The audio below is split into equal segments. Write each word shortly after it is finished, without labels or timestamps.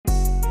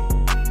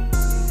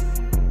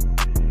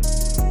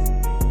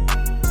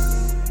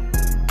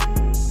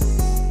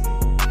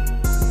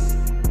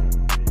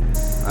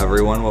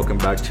everyone. Welcome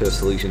back to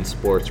Salesian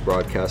Sports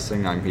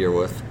Broadcasting. I'm here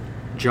with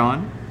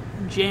John,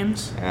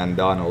 James, and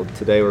Donald.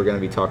 Today we're going to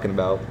be talking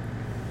about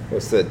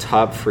what's the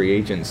top free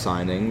agent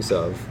signings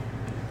of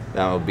the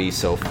MLB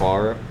so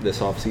far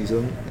this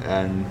offseason.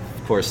 And,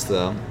 of course,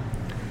 the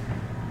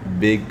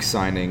big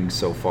signing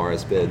so far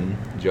has been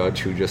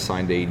Judge, who just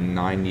signed a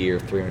 9-year,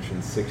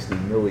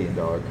 $360 million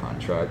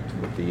contract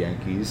with the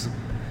Yankees.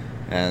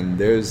 And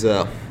there's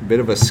a bit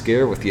of a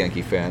scare with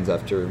Yankee fans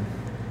after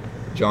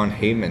John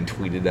Heyman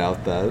tweeted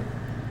out that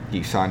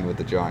he signed with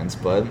the Giants,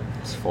 but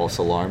it's a false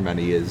alarm, and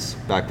he is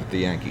back with the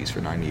Yankees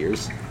for 9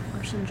 years.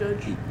 Person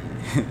Judge.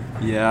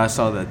 Yeah, I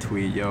saw that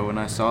tweet, yo. When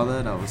I saw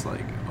that, I was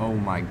like, oh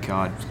my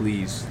God,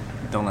 please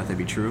don't let that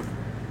be true.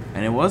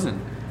 And it wasn't.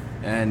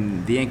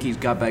 And the Yankees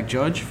got back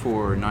Judge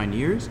for 9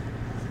 years.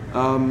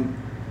 A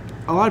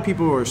lot of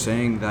people are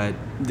saying that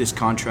this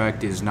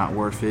contract is not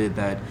worth it,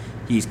 that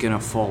he's going to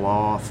fall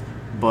off.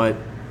 But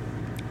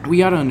we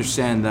got to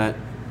understand that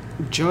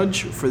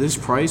Judge, for this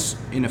price,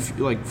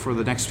 for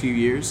the next few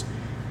years,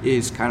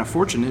 is kind of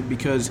fortunate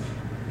because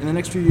in the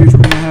next few years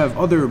we're going to have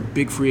other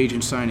big free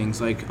agent signings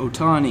like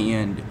Ohtani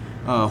and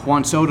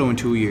Juan Soto in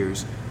 2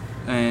 years.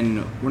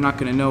 And we're not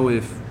going to know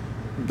if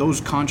those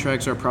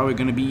contracts are probably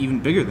going to be even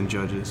bigger than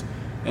Judge's.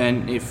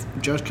 And if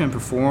Judge can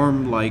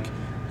perform like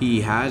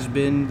he has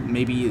been,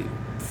 maybe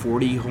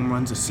 40 home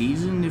runs a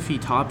season, if he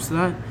tops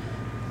that,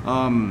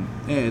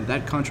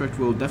 that contract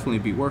will definitely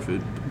be worth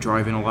it,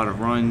 driving a lot of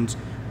runs.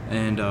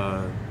 And,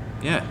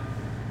 Yeah,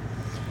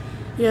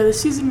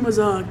 this season was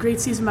a great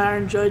season by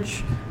Aaron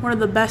Judge. One of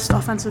the best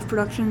offensive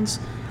productions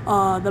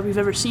that we've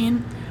ever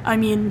seen. I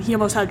mean, he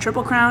almost had a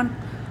triple crown.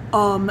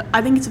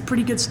 I think it's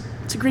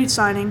a great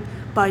signing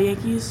by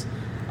Yankees.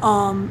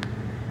 Hal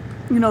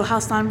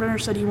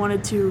Steinbrenner said he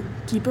wanted to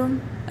keep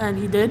him, and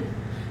he did.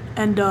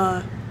 And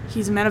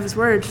he's a man of his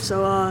word,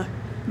 so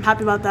I'm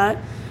happy about that.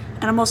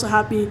 And I'm also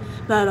happy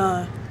that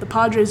the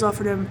Padres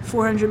offered him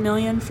 $400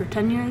 million for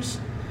 10 years.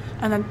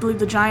 And I believe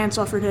the Giants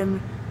offered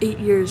him 8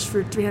 years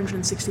for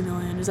 $360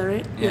 million. Is that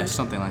right? Yeah,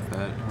 something like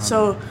that.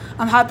 So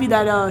I'm happy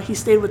that he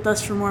stayed with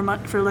us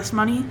for less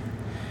money.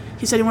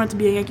 He said he wanted to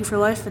be a Yankee for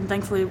life, and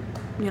thankfully,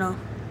 the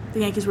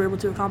Yankees were able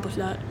to accomplish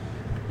that.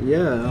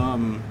 Yeah.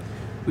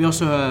 We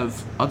also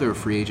have other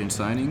free agent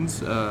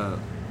signings,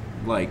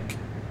 one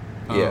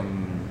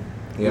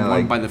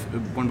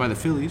by the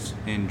Phillies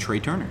and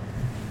Trey Turner.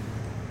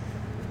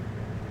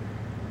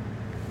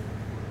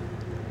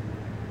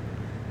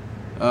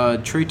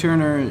 Trey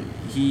Turner,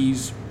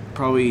 he's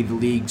probably the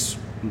league's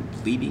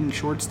leading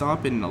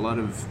shortstop in a lot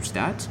of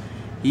stats.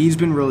 He's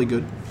been really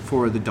good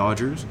for the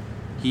Dodgers.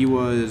 He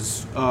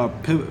was a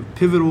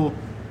pivotal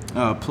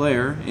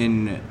player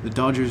in the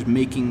Dodgers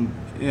making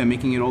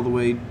it all the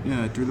way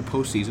through the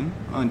postseason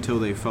until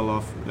they fell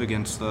off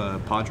against the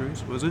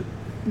Padres, was it?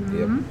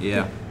 Mm-hmm.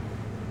 Yeah.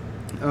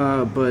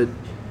 But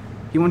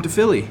he went to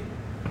Philly.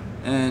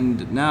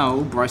 And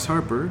now Bryce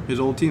Harper, his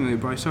old teammate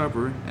Bryce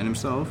Harper, and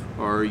himself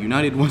are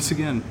united once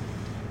again.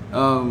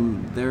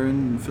 They're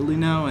in Philly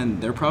now,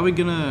 and they're probably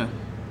gonna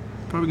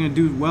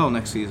do well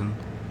next season,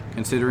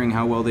 considering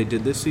how well they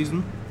did this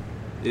season.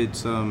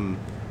 It's gonna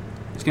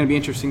be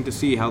interesting to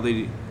see how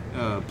they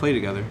play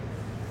together.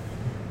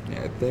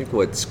 Yeah, I think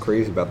what's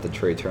crazy about the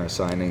Trey Turner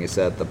signing is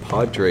that the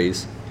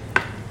Padres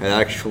had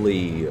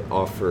actually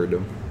offered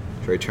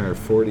Trey Turner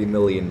 $40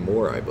 million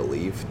more, I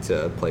believe,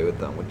 to play with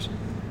them,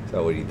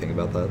 So what do you think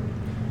about that?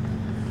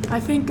 I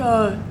think,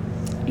 I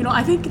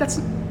think that's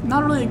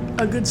not really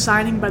a good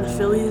signing by the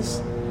Phillies.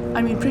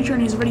 I mean, pretty sure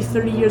he's already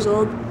 30 years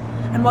old,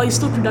 and while he's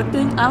still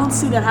producing, I don't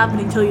see that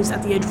happening until he's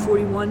at the age of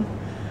 41.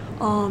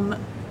 I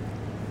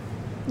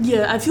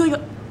feel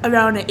like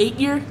around an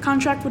 8-year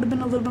contract would have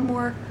been a little bit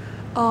more,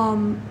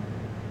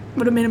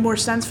 would have made more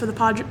sense for the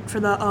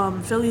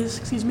Phillies,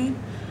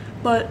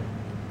 But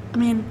I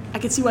mean, I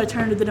could see why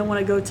Turner didn't want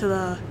to go to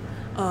the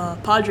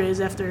Padres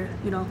after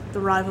the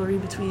rivalry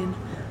between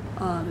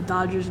the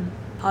Dodgers and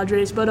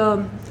Padres, but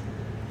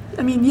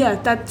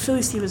that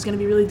Phillies team is going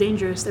to be really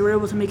dangerous. They were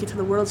able to make it to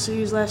the World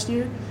Series last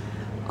year.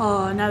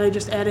 Now they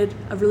just added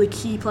a really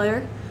key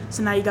player.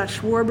 So now you got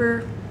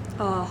Schwarber,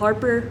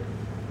 Harper,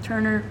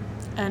 Turner,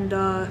 and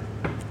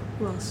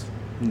who else?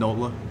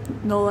 Nola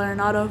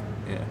Arenado.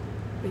 Yeah.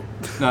 Wait.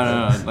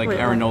 No, like Wait,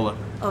 Aaron Nola.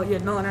 Oh yeah,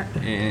 Nola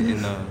Arenado.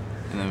 In the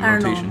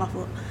Aaron rotation. Nola, my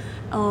fault.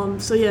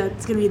 It's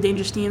going to be a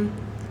dangerous team.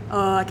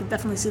 I can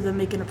definitely see them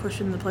making a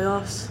push in the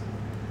playoffs.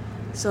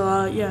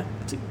 So,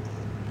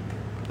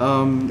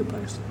 good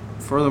players.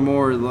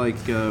 Furthermore,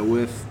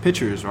 with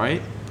pitchers,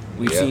 right?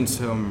 We've seen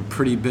some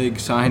pretty big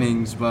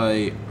signings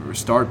by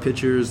star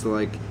pitchers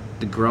like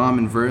DeGrom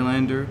and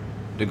Verlander.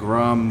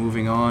 DeGrom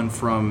moving on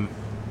from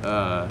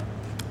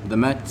the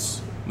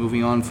Mets,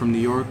 moving on from New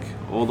York,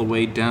 all the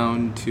way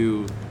down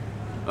to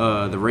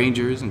the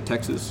Rangers in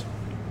Texas.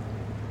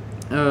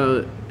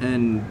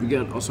 And we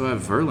also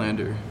have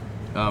Verlander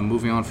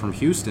moving on from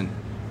Houston,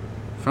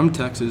 from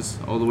Texas,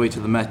 all the way to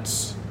the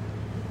Mets.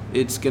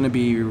 It's going to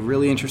be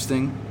really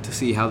interesting to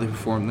see how they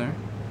perform there.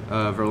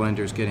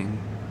 Verlander's getting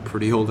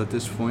pretty old at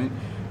this point,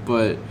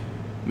 but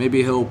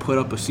maybe he'll put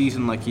up a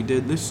season like he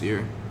did this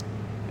year.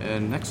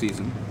 next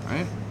season,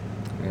 right?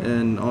 Yeah.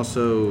 And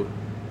also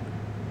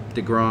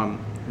DeGrom.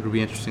 It'll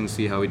be interesting to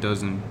see how he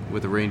does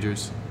with the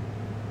Rangers.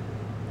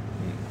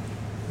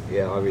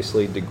 Yeah,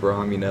 obviously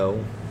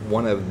DeGrom,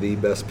 one of the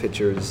best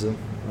pitchers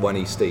when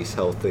he stays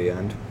healthy.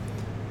 And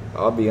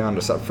I'll be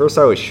honest, at first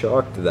I was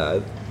shocked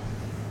that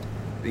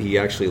he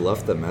actually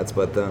left the Mets,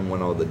 but then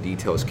when all the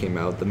details came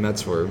out, the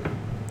Mets were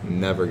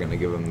never going to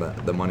give him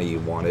the money he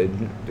wanted.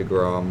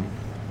 DeGrom,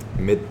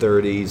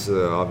 mid-30s,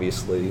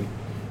 obviously,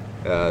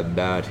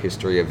 bad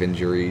history of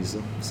injuries,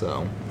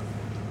 so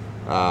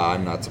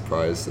I'm not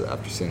surprised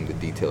after seeing the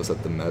details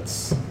that the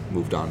Mets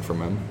moved on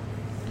from him.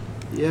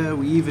 Yeah,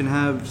 we even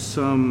have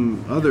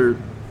some other,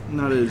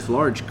 not as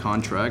large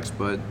contracts,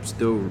 but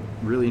still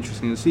really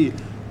interesting to see.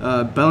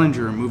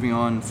 Bellinger moving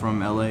on from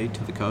LA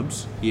to the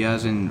Cubs. He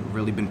hasn't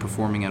really been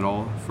performing at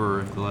all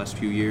for the last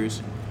few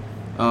years.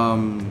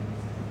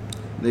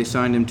 They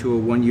signed him to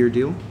a 1-year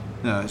deal,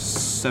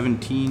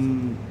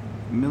 17.5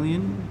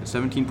 million.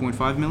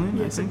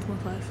 Yeah, I think.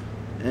 7.5.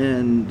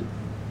 And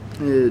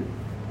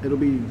it'll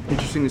be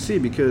interesting to see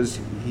because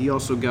he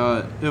also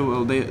got.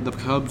 The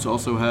Cubs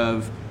also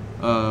have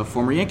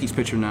former Yankees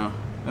pitcher now,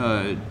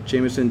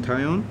 Jameson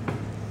Taillon.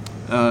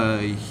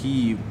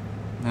 He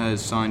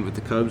has signed with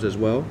the Cubs as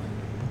well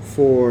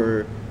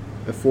for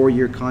a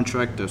 4-year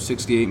contract of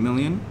 $68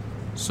 million.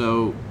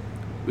 So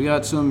we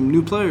got some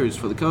new players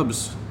for the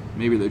Cubs.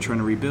 Maybe they're trying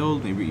to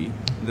rebuild. Maybe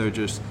they're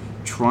just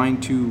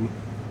trying to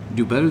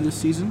do better this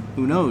season.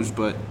 Who knows?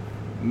 But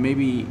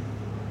maybe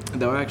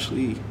they'll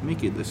actually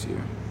make it this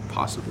year,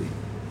 possibly.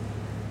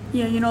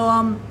 Yeah,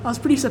 I was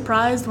pretty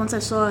surprised once I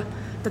saw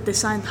that they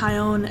signed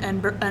Taillon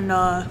and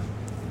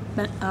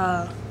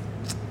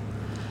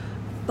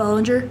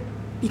Bellinger,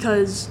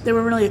 because they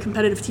were really a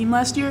competitive team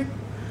last year.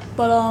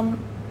 But,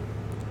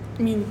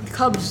 the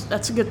Cubs,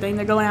 that's a good thing.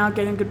 They're going out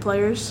getting good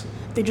players.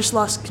 They just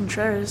lost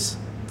Contreras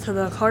to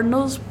the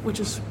Cardinals,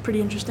 which is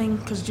pretty interesting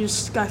because you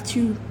just got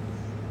 2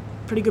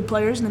 pretty good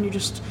players and then you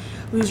just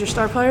lose your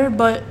star player.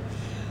 But,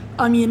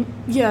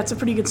 it's a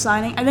pretty good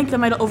signing. I think they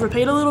might have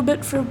overpaid a little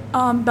bit for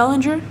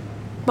Bellinger,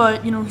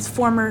 but, he's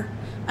former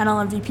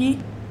NL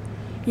MVP.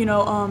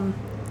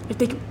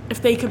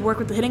 If they could work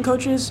with the hitting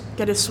coaches,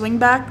 get his swing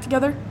back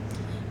together,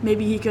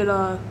 maybe he could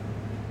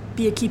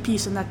be a key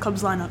piece in that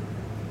Cubs lineup.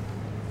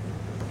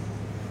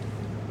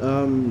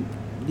 And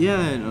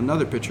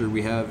another pitcher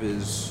we have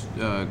is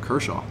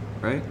Kershaw,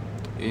 right?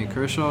 And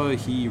Kershaw,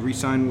 he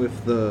re-signed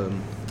with the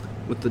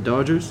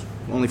Dodgers,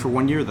 only for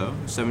 1 year though,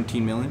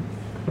 $17 million.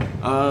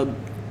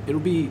 It'll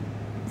be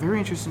very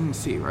interesting to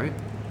see, right?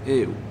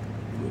 Who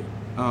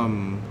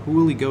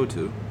will he go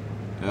to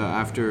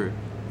after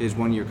his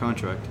 1-year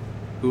contract?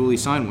 Who will he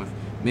sign with?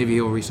 Maybe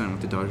he'll re-sign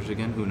with the Dodgers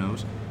again. Who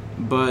knows?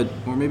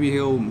 Or maybe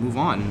he'll move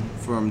on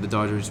from the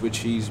Dodgers, which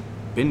he's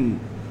been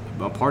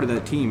a part of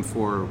that team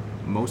for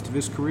most of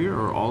his career,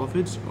 or all of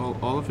his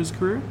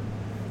career.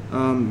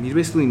 He's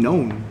basically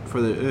known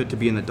for to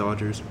be in the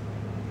Dodgers,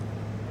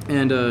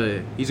 and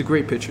he's a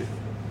great pitcher,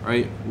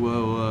 right?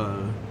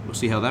 We'll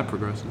see how that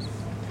progresses.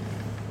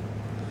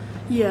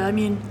 Yeah,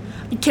 you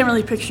can't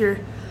really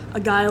picture a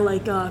guy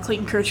like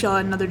Clayton Kershaw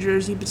in another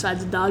jersey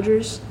besides the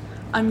Dodgers.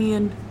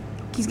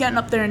 He's getting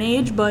up there in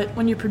age, but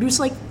when you produce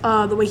like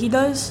the way he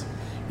does,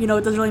 it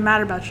doesn't really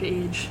matter about your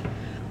age.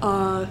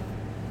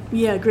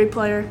 Great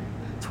player.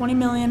 $20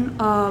 million,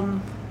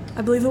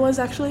 I believe it was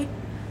actually.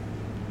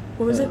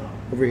 What was it?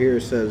 Over here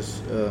it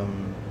says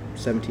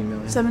 $17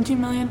 million. $17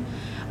 million.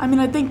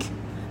 I think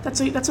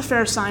that's a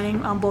fair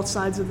signing on both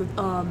sides of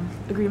the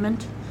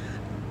agreement.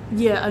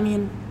 Yeah,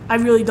 I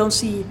really don't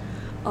see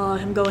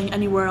him going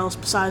anywhere else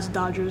besides the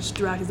Dodgers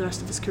throughout the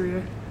rest of his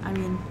career.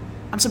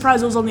 I'm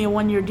surprised it was only a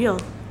 1-year deal.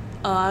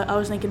 I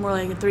was thinking more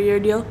like a 3-year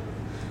deal,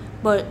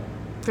 but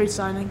great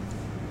signing.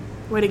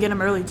 Way to get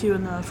him early too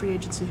in the free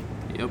agency.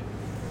 Yep.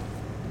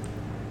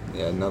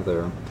 Yeah,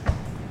 another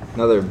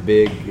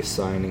big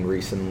signing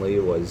recently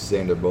was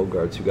Xander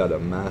Bogaerts, who got a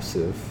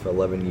massive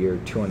 11-year,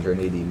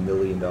 $280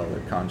 million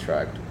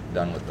contract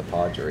done with the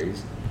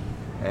Padres.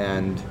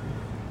 And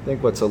I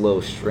think what's a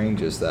little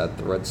strange is that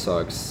the Red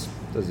Sox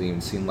doesn't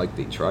even seem like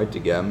they tried to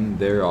get him.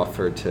 Their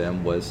offer to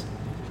him was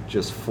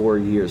just 4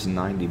 years,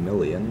 $90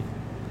 million.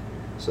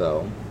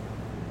 So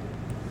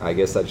I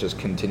guess that's just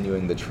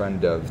continuing the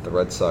trend of the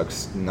Red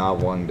Sox not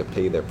wanting to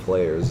pay their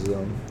players.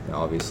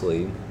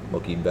 Obviously,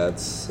 Mookie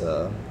Betts,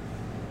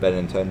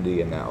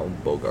 Benintendi, and now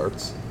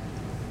Bogaerts.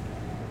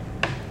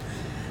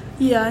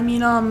 Yeah,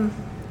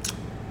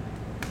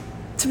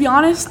 to be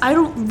honest, I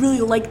don't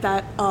really like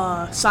that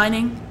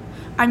signing.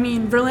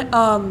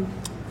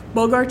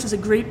 Bogaerts is a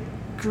great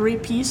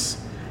piece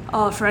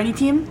for any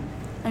team.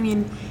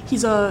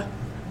 He's a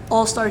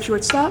all-star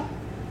shortstop.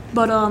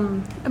 But,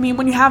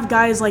 when you have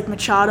guys like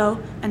Machado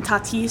and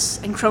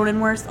Tatis and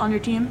Cronenworth on your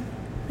team,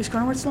 is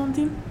Cronenworth still on the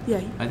team?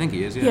 Yeah. I think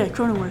he is, yeah. Yeah,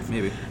 Cronenworth.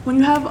 Maybe. When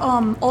you have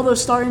all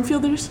those star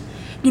infielders,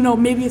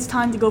 maybe it's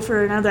time to go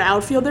for another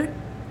outfielder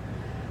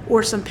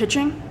or some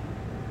pitching,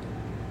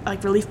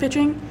 like relief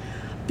pitching,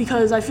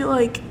 because I feel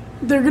like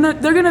they're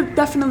gonna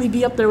definitely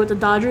be up there with the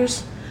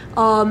Dodgers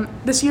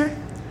this year.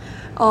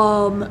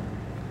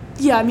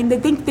 Yeah, I mean, they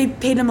think they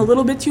paid him a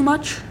little bit too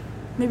much,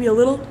 maybe a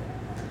little,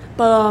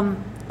 but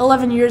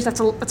 11 years,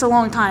 that's a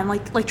long time.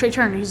 Like Trey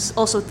Turner, he's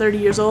also 30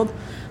 years old,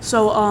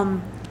 so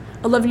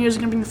 11 years is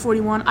gonna bring to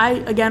 41.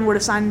 I again would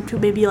have signed him to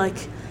maybe like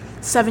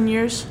 7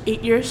 years,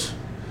 8 years,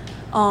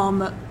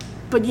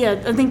 but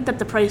yeah, I think that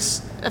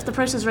if the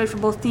price is right for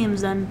both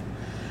teams, then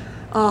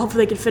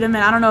hopefully they can fit him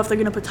in. I don't know if they're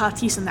gonna put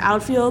Tatis in the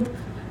outfield,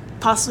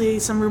 possibly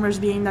some rumors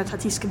being that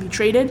Tatis could be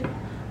traded.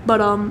 But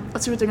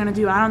let's see what they're going to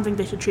do. I don't think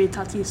they should trade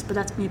Tatis, but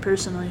that's me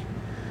personally.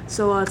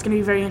 So it's going to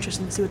be very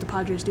interesting to see what the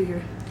Padres do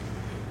here.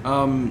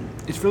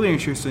 It's really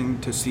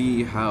interesting to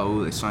see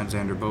how they sign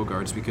Xander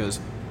Bogaerts because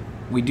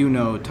we do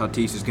know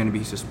Tatis is going to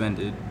be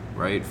suspended,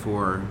 right,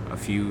 for a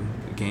few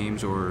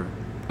games or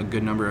a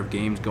good number of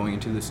games going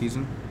into the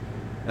season.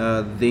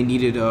 They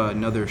needed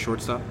another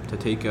shortstop to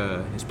take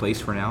his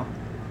place for now,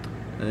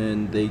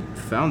 and they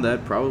found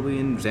that probably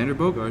in Xander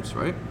Bogaerts,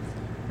 right?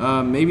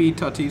 Maybe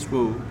Tatis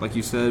will, like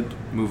you said,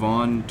 move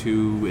on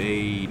to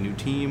a new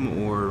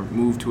team or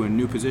move to a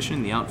new position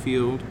in the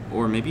outfield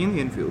or maybe in the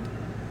infield.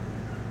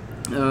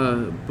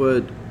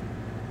 But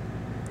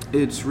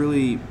it's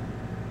really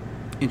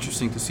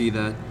interesting to see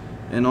that.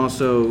 And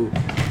also,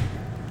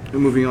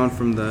 moving on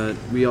from that,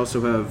 we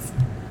also have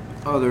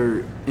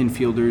other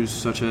infielders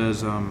such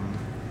as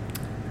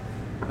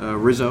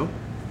Rizzo.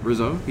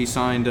 He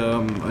signed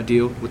a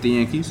deal with the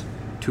Yankees,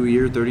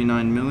 2-year,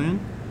 $39 million.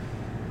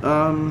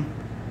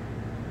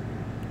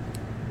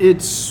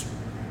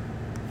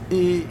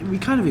 We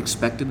kind of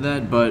expected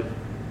that, but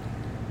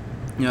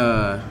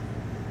I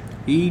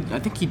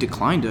think he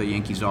declined a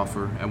Yankees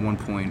offer at one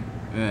point,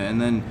 and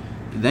then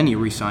he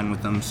re-signed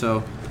with them.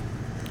 So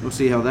we'll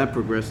see how that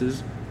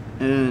progresses.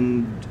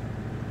 And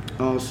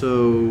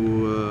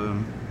also,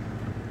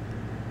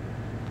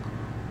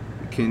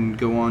 we can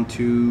go on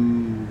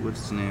to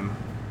what's his name,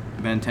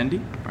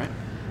 Benintendi, right?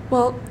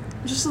 Well,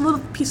 just a little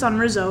piece on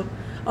Rizzo.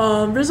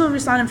 Rizzo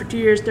re-signed him for 2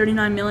 years,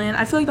 $39 million.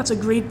 I feel like that's a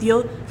great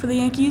deal for the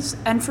Yankees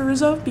and for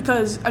Rizzo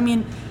because, I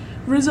mean,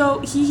 Rizzo,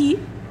 he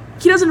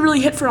doesn't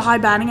really hit for a high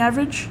batting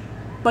average,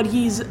 but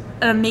he's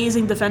an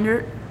amazing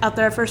defender out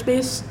there at first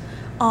base.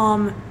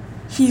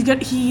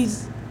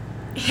 He's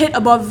hit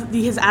above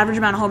his average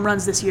amount of home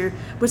runs this year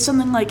with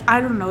something like, I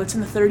don't know, it's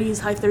in the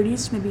 30s, high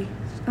 30s, maybe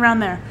around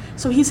there.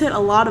 So he's hit a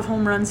lot of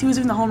home runs. He was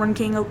even the home run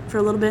king for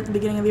a little bit at the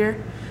beginning of the year.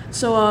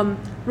 So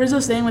Rizzo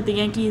staying with the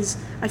Yankees,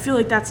 I feel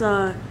like that's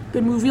a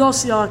good move. We all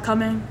see it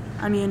coming.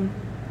 I mean,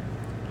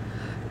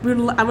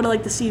 I would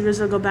like to see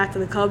Rizzo go back to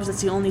the Cubs.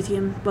 That's the only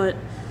team. But,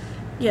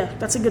 yeah,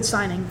 that's a good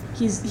signing.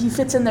 He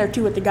fits in there,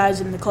 too, with the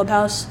guys in the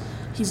clubhouse.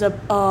 He's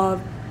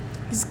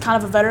kind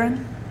of a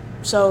veteran,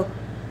 so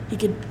he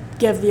could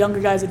give the younger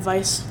guys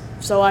advice.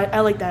 So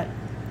I like that.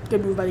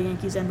 Good move by the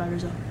Yankees and by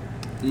Rizzo.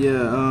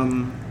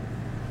 Yeah,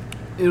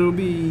 it'll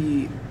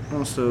be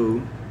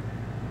also...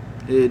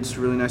 It's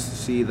really nice to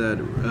see that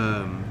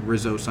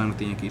Rizzo signed with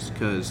the Yankees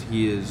because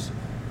he is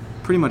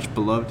pretty much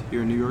beloved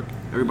here in New York.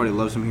 Everybody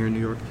loves him here in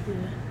New York.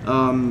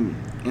 Yeah.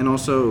 And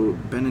also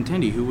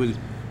Benintendi, who was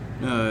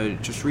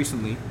just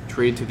recently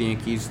traded to the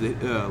Yankees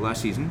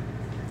last season.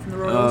 From the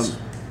Royals?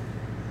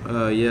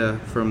 Yeah,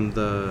 from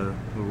the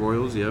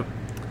Royals, yep.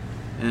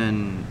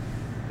 And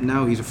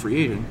now he's a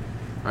free agent,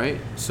 right?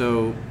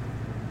 So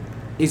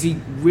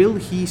will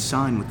he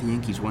sign with the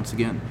Yankees once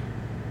again?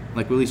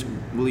 Like, will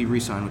he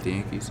re-sign with the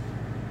Yankees?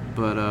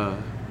 But,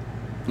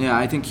 yeah,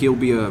 I think he'll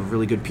be a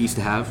really good piece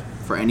to have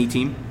for any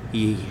team.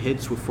 He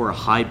hits for a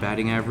high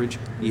batting average.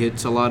 He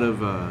hits a lot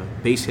of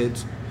base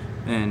hits.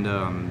 And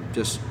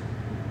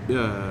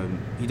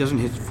he doesn't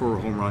hit for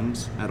home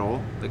runs at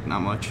all, like,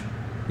 not much.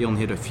 He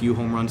only hit a few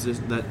home runs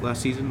that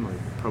last season, like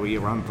probably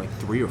around, like,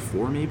 3 or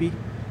 4 maybe.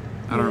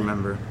 I don't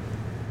remember.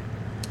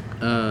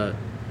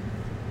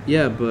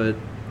 Yeah, but...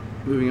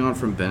 Moving on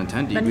from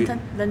Benintendi.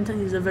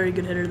 Benintendi is a very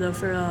good hitter, though,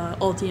 for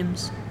all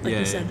teams. Like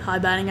you said, high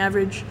batting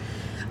average.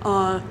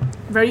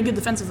 Very good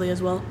defensively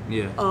as well.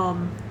 Yeah.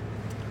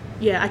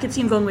 Yeah, I could see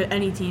him going with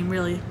any team,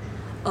 really.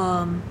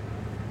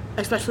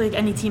 Especially like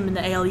any team in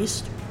the AL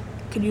East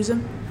could use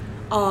him.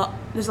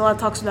 There's a lot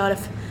of talks about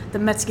if the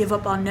Mets give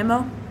up on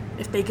Nimmo,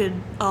 if they could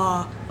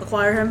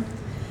acquire him.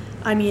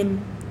 I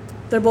mean,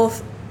 they're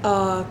both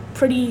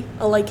pretty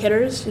alike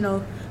hitters,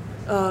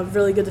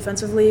 really good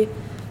defensively.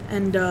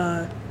 And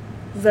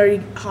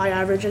very high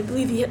average. I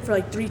believe he hit for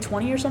like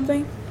 320 or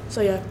something.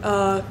 So yeah,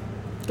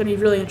 it's gonna be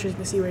really interesting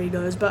to see where he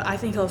goes. But I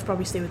think he'll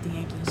probably stay with the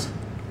Yankees.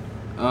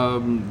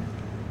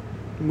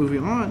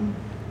 Moving on,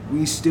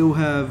 we still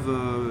have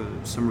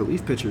some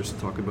relief pitchers to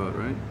talk about,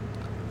 right?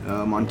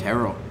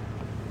 Montero.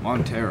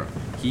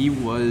 He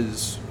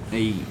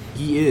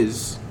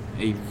is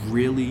a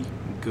really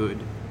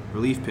good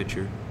relief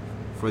pitcher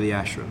for the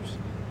Astros.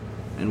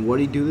 And what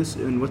did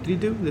he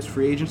do? This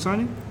free agent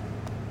signing?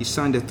 He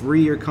signed a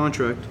 3-year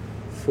contract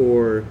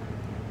for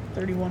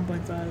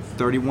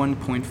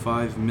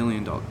 $31.5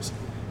 million.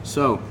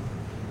 So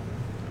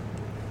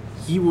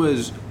he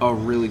is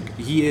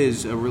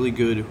a really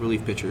good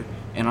relief pitcher,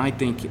 and I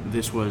think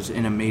this was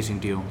an amazing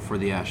deal for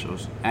the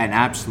Astros, an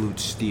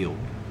absolute steal.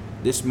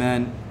 This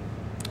man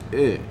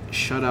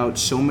shut out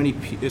so many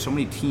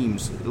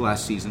teams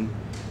last season.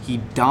 He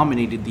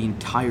dominated the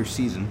entire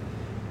season.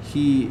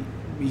 He's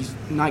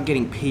not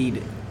getting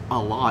paid a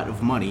lot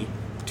of money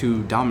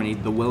to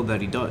dominate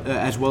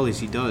as well as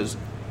he does.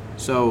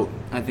 So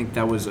I think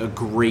that was a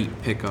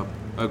great pickup,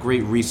 a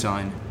great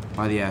re-sign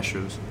by the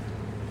Astros.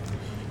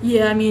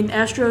 Yeah, I mean,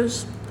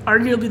 Astros,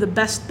 arguably the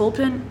best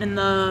bullpen in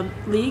the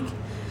league.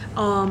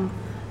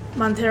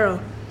 Montero,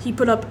 he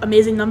put up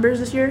amazing numbers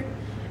this year.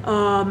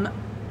 I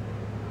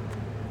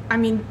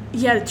mean,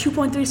 he had a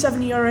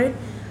 2.37 ERA,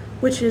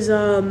 which is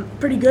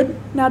pretty good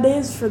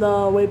nowadays for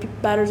the way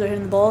batters are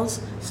hitting the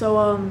balls.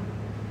 So,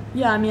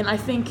 yeah, I mean, I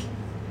think,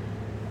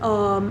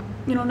 not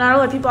a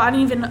lot of people, I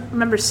didn't even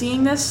remember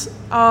seeing this.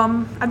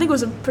 I think it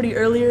was pretty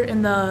earlier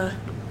in the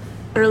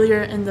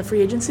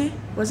free agency,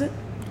 was it?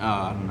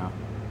 I don't know.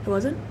 It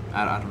wasn't?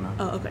 I don't know.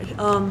 Oh, okay.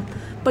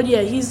 But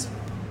yeah, he's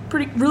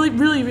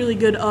really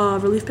good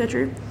relief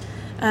pitcher,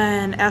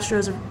 and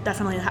Astros are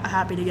definitely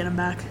happy to get him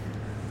back.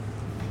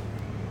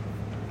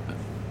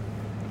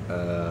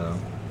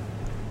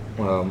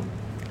 Well,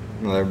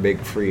 another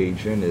big free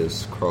agent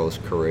is Carlos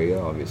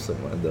Correa, obviously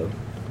one of the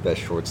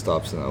best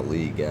shortstops in the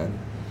league, and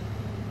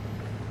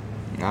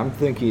I'm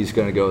thinking he's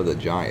going to go to the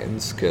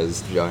Giants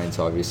because the Giants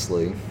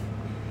obviously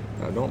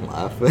don't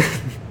laugh.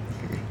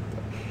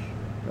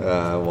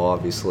 Well,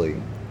 obviously,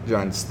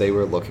 Giants, they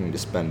were looking to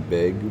spend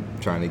big,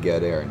 trying to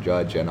get Aaron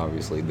Judge, and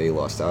obviously they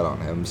lost out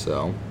on him,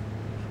 so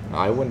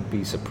I wouldn't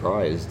be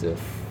surprised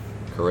if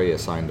Correa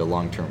signed a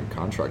long-term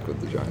contract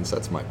with the Giants.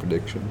 That's my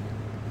prediction.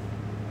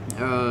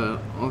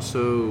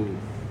 Also,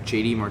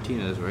 J.D.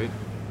 Martinez, right?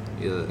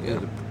 Yeah.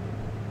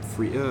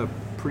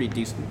 Pretty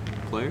decent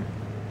player.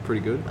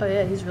 Pretty good. Oh,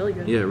 yeah, he's really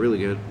good. Yeah, really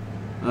good.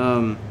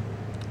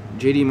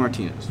 J.D.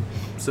 Martinez.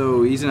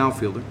 So he's an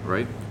outfielder,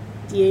 right?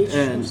 DH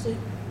mostly.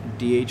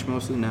 DH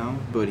mostly now,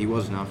 but he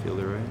was an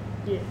outfielder, right?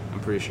 Yeah. I'm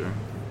pretty sure.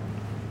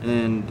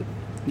 And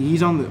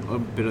he's on a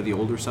bit of the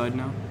older side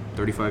now,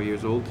 35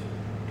 years old.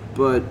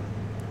 But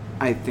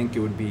I think it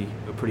would be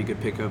a pretty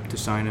good pickup to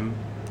sign him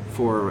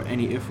for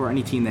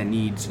any team that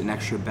needs an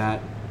extra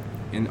bat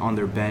on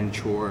their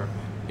bench or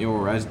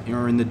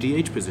in the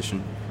DH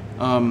position.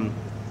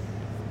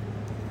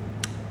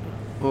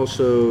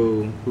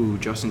 Also,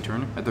 Justin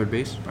Turner at third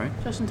base, right?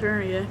 Justin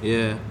Turner, yeah.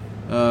 Yeah.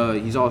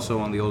 He's also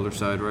on the older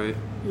side, right?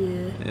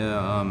 Yeah.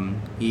 Yeah.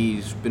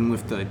 He's been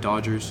with the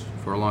Dodgers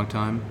for a long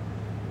time,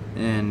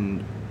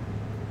 and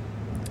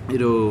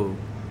it'll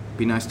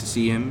be nice to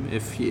see him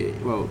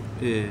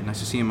nice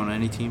to see him on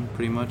any team,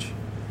 pretty much.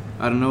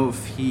 I don't know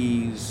if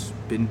he's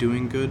been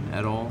doing good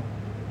at all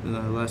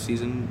last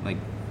season. Like,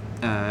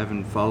 I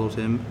haven't followed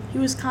him. He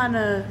was kind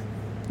of,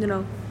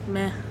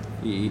 meh.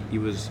 He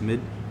was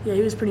mid. Yeah,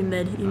 he was pretty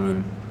mid. I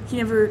mean,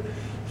 he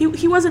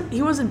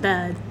wasn't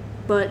bad,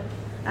 but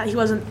he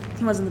wasn't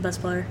the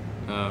best player.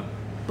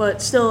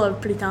 But still a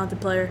pretty talented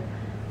player.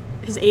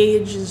 His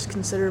age is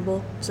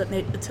considerable, so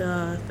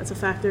that's a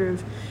factor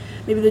of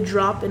maybe the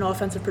drop in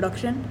offensive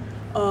production.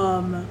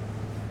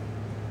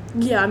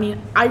 Yeah, I mean,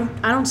 I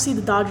don't see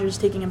the Dodgers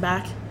taking him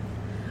back.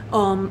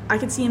 I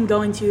could see him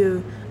going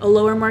to a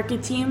lower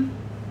market team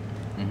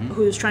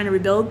who's trying to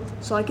rebuild.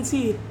 So I could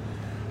see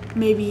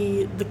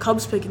maybe the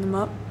Cubs picking him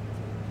up.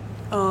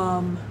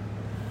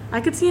 I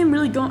could see him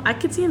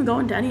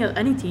going to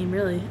any team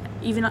really,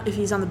 even if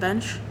he's on the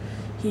bench.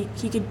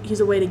 He's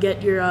a way to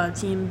get your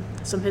team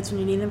some hits when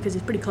you need them because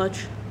he's pretty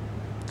clutch.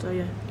 So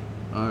yeah.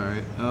 All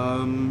right.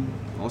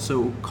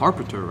 Also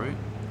Carpenter, right?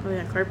 Oh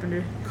yeah,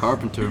 Carpenter.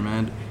 Carpenter,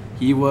 man.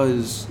 He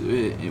was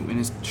in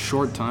his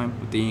short time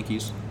with the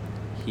Yankees.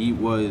 He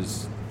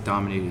was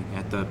dominating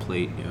at the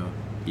plate.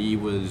 He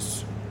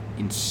was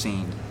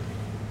insane,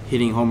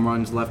 hitting home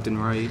runs left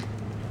and right.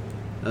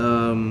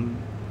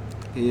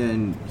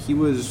 And he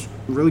was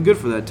really good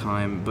for that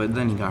time, but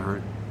then he got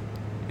hurt.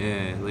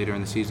 Later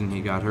in the season, he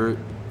got hurt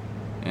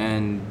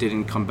and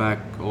didn't come back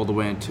all the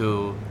way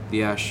until the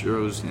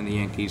Astros and the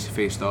Yankees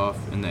faced off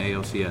in the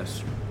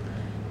ALCS.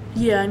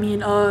 Yeah, I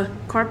mean,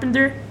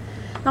 Carpenter,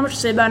 not much to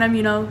say about him.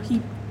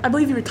 I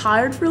believe he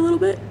retired for a little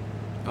bit.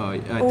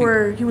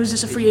 Or he was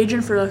just a free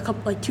agent for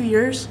 2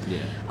 years.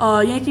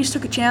 Yeah. Yankees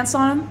took a chance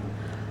on him.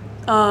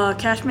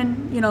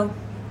 Cashman,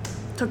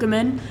 took him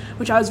in,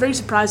 which I was very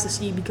surprised to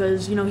see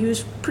because, he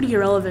was pretty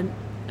irrelevant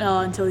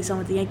until he signed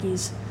with the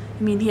Yankees.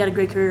 I mean, he had a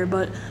great career,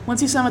 but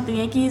once he signed with the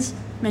Yankees,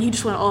 man, he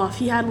just went off.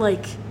 He had I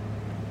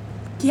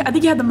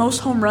think he had the most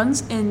home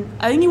runs, and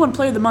I think he won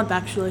Player of the Month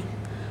actually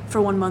for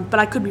 1 month, but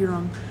I could be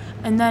wrong.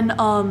 And then,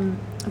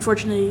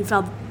 unfortunately, he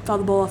fouled the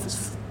ball off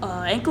his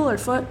ankle or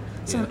foot,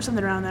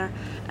 something around there,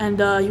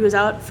 and he was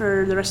out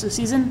for the rest of the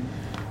season.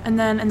 And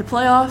then in the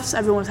playoffs,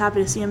 everyone was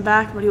happy to see him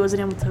back, but he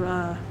wasn't able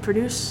to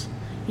produce.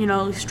 He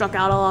struck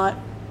out a lot.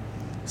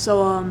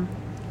 So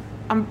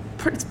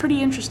it's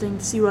pretty interesting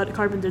to see what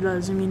Carpenter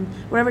does. I mean,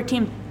 whatever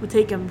team would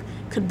take him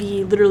could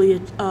be literally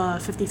a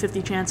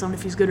 50-50 chance on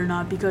if he's good or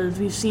not because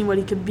we've seen what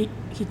he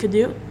could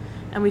do,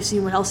 and we've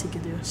seen what else he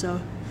could do.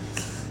 So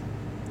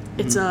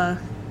it's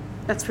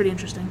that's pretty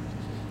interesting.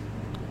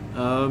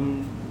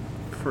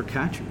 For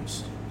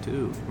catchers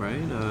too,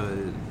 right?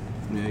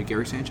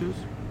 Gary Sanchez.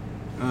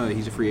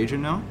 He's a free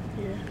agent now,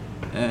 Yeah.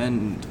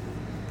 and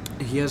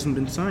he hasn't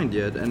been signed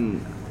yet.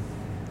 And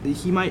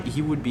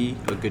he would be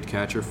a good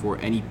catcher for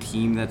any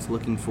team that's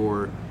looking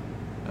for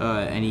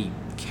any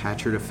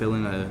catcher to fill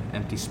in an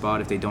empty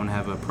spot if they don't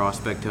have a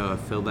prospect to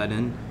fill that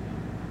in.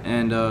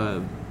 And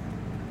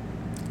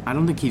I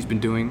don't think he's been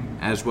doing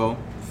as well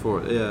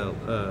for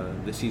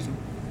this season.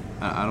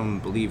 I don't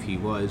believe he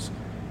was.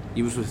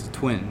 He was with the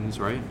Twins,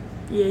 right?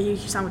 Yeah, he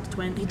signed with the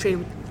Twins. He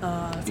traded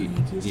from the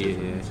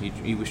Yankees.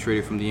 He was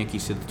traded from the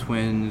Yankees to the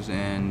Twins,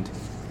 and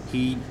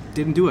he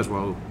didn't do as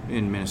well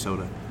in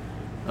Minnesota.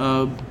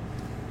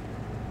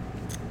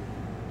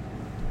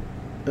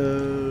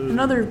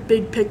 Another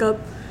big pickup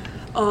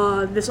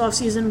this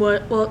offseason.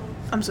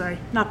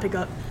 Not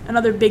pickup.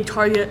 Another big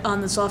target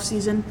on this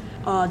offseason,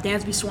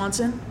 Dansby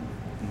Swanson.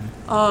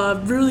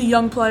 Really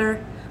young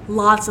player,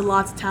 lots and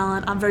lots of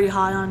talent. I'm very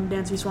high on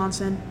Dansby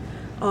Swanson.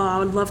 I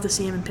would love to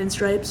see him in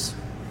pinstripes,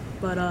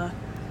 but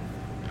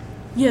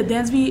yeah,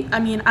 Dansby. I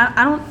mean,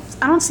 I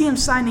don't see him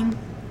signing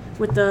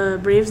with the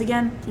Braves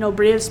again. You know,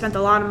 Braves spent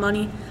a lot of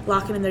money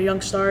locking in their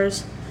young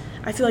stars.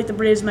 I feel like the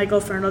Braves might go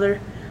for another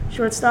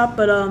shortstop,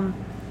 but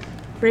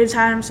Braves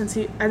had him since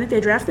I think they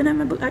drafted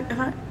him.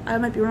 I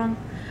might be wrong,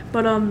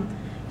 but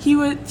he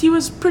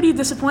was pretty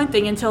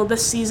disappointing until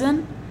this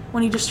season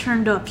when he just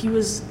turned up. He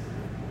was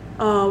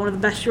one of the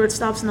best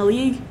shortstops in the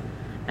league,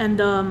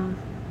 and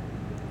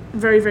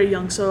very, very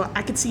young. So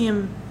I could see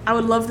him. I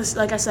would love this.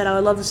 Like I said, I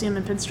would love to see him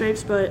in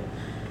pinstripes, but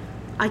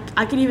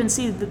I could even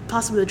see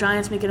possibly the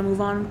Giants making a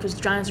move on him because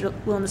the Giants are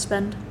willing to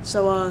spend.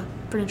 So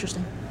pretty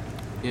interesting.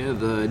 Yeah,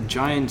 the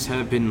Giants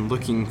have been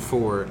looking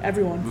for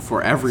Everyone,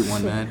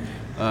 man.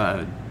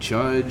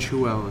 Judge,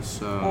 who else?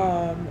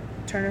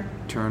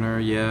 Turner.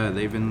 Yeah,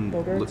 they've been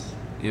Bogarts.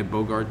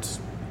 Bogarts.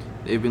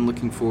 They've been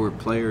looking for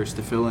players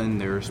to fill in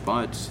their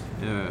spots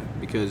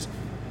because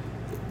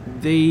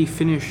they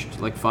finished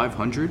like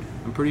 500.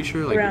 I'm pretty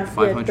sure, like Around,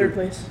 500.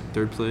 yeah,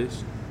 Third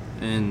place,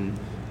 and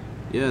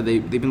yeah,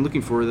 they've been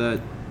looking for that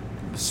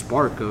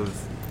spark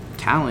of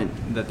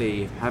talent that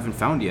they haven't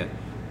found yet,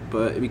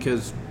 but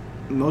because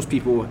most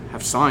people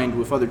have signed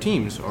with other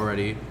teams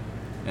already,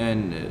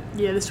 and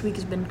Yeah, this week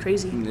has been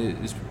crazy.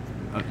 it's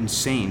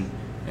insane.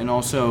 And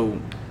also,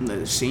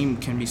 the same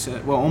can be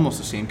said. Well, almost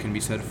the same can be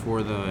said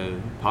for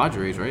the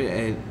Padres,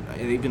 right?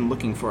 They've been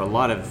looking for a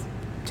lot of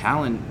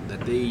talent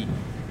that they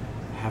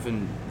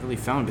haven't really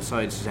found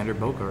besides Xander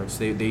Bogaerts.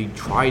 They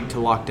tried to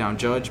lock down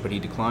Judge, but he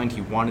declined.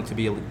 He wanted to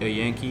be a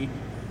Yankee,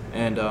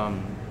 and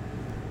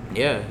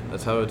yeah,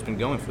 that's how it's been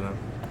going for them.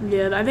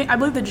 Yeah, I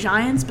believe the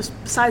Giants,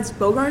 besides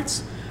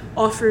Bogarts,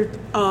 offered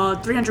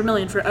 $300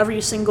 million for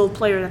every single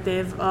player that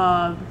they've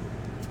tried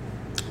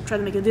to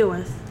make a deal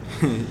with.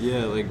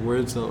 Yeah, like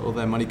where's all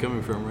that money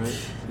coming from,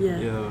 right?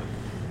 Yeah.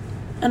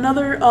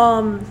 Another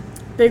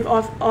big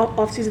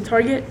off-season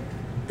target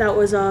that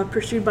was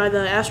pursued by the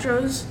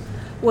Astros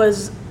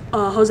was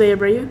Jose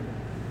Abreu.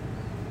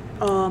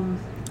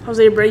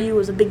 Jose Abreu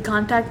was a big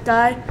contact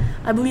guy.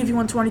 I believe he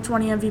won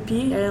 2020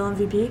 MVP, AL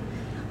MVP.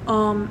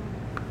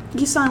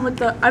 He signed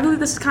with I believe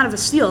this is kind of a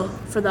steal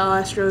for the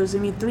Astros. I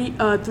mean,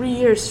 3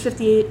 years,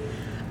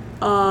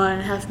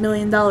 $58.5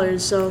 million,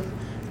 so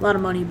a lot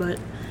of money. But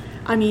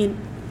I mean,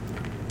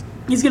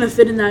 he's gonna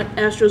fit in that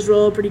Astros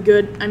role pretty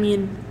good. I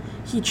mean,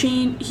 he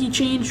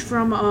changed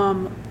from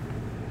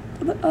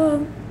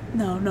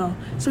no.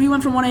 So he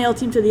went from one AL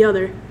team to the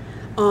other.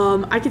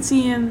 I could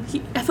see him.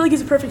 I feel like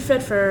he's a perfect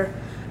fit for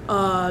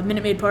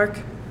Minute Maid Park.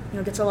 You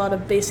know, gets a lot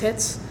of base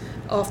hits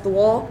off the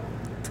wall,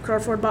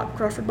 Crawford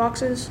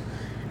boxes,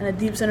 and a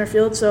deep center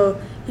field.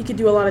 So he could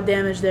do a lot of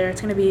damage there.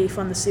 It's gonna be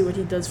fun to see what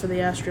he does for the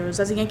Astros.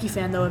 As a Yankee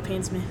fan, though, it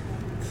pains me.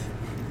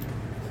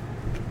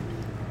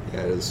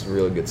 Yeah, it's a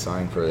really good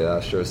sign for the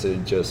Astros to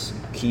just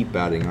keep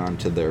adding on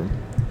to their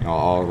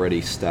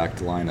already stacked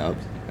lineup.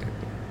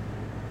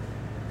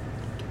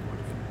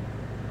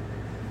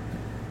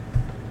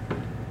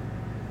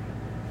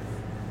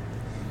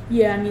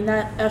 Yeah, I mean,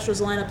 that Astros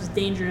lineup is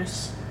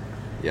dangerous.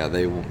 Yeah,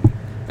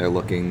 they're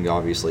looking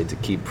obviously to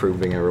keep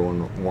proving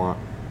everyone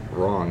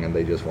wrong, and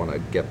they just want to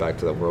get back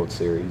to the World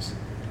Series.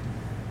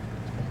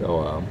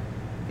 So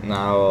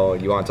now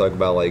you want to talk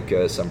about like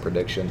some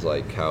predictions,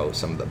 like how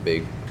some of the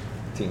big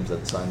teams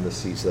that signed this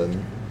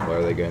season, what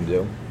are they going to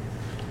do?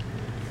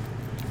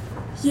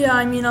 Yeah,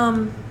 I mean,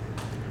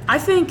 I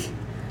think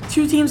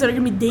two teams that are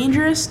going to be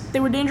dangerous.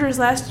 They were dangerous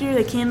last year.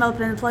 They came up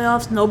in the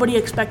playoffs. Nobody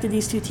expected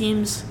these two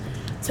teams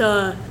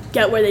to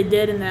get where they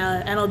did in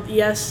the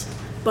NLDS.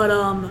 But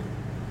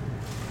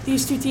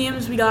these two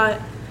teams, we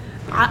got.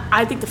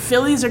 I think the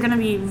Phillies are going to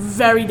be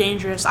very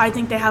dangerous. I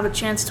think they have a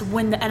chance to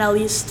win the NL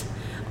East.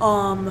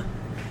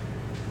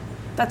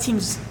 That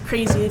team's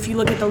crazy if you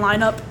look at the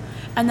lineup.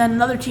 And then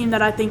another team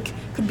that I think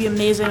could be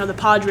amazing are the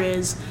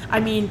Padres. I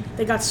mean,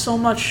 they got so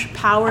much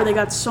power. They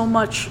got so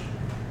much,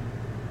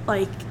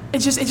 like,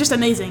 it's just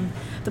amazing,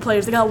 the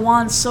players. They got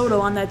Juan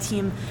Soto on that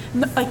team.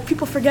 Like,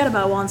 people forget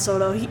about Juan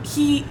Soto.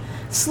 He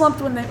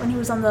slumped when he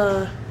was on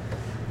the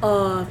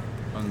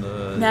On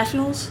the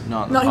Nationals.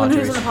 No, when he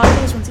was on the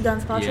Padres, once he got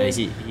into the Padres.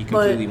 Yeah, he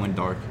completely went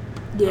dark.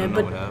 Yeah, I don't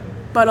know what happened.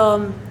 But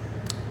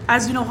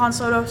as you know, Han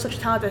Soto, such a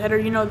talented hitter,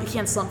 you know they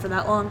can't slump for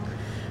that long.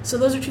 So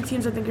those are two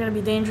teams I think are going to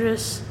be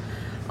dangerous.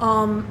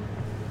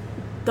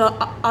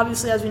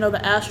 Obviously, as we know, the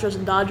Astros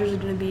and Dodgers are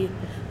going to be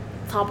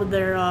top of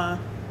their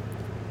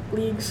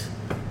leagues.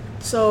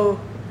 So,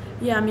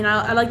 yeah, I mean,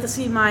 I'd like to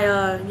see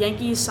my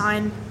Yankees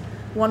sign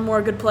one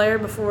more good player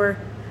before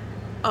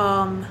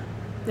the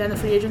end of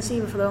free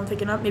agency, before they don't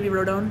take it up. Maybe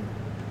Rodon.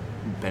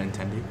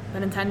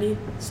 Benintendi.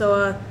 So,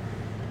 a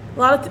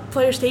lot of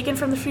players taken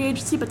from the free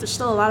agency, but there's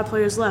still a lot of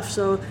players left.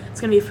 So,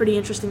 it's going to be pretty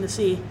interesting to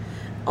see.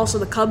 Also,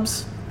 the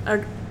Cubs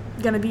are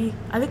going to be,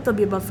 I think they'll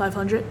be above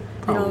 500.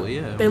 Probably,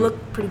 yeah. They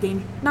look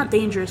pretty not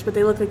dangerous, but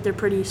they look like they're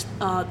pretty.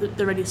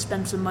 They're ready to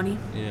spend some money.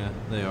 Yeah,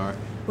 they are.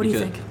 What do you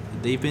think?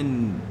 They've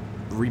been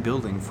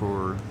rebuilding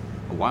for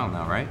a while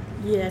now, right?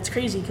 Yeah, it's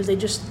crazy because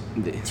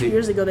 2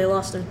 years ago they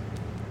lost to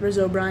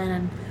Rizzo, Bryan,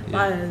 and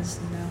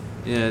Baez.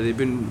 Yeah, they've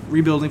been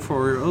rebuilding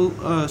for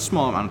a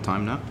small amount of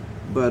time now,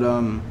 but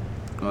well,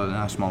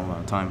 not a small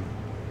amount of time.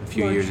 A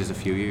few years is a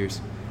few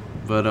years,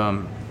 but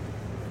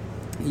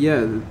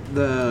yeah,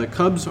 the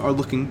Cubs are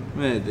looking.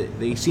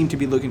 They seem to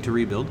be looking to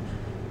rebuild,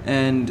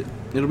 and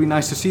it'll be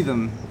nice to see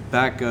them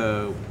back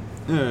in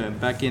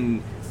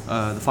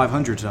the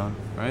 500 zone,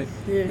 right?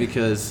 Yeah.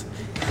 Because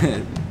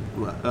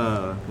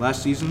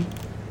last season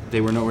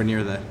they were nowhere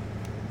near that.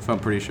 If I'm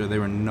pretty sure they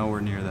were nowhere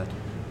near that.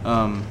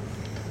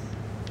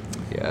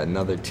 Yeah,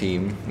 another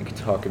team we could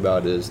talk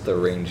about is the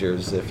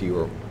Rangers. If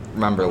you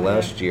remember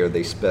last year,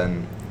 they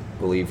spent, I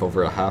believe,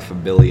 over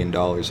 $500 million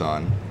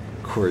on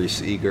Corey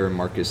Seager,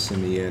 Marcus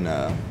Semien,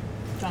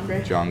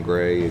 John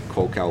Gray,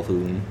 Cole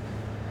Calhoun,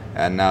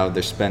 and now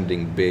they're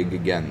spending big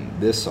again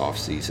this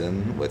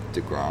offseason with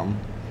DeGrom.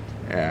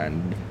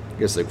 And I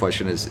guess the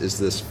question is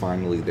this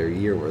finally their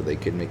year where they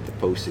could make the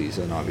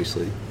postseason?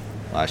 Obviously,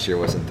 last year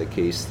wasn't the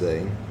case.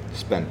 They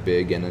spent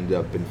big and ended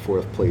up in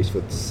fourth place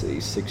with a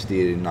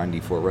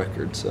 68-94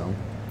 record. So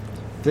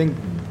I think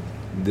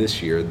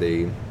this year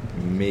they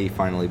may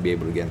finally be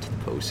able to get into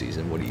the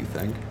postseason. What do you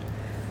think?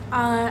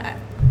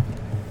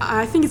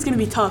 I think it's going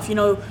to be tough. You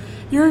know,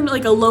 you're in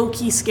like a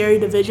low-key scary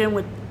division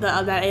with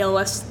that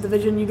ALS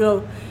division. You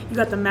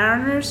got the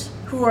Mariners,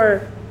 who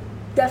are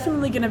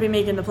definitely going to be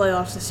making the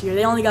playoffs this year.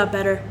 They only got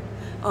better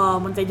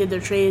when they did their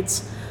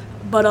trades.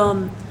 But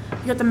you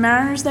got the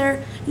Mariners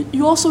there.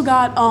 You also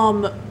got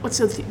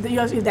you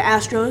have the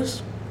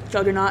Astros,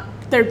 juggernaut.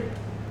 They're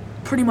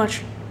pretty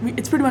much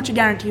a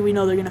guarantee. We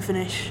know they're going to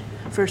finish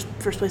first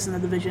place in the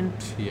division.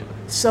 Yeah.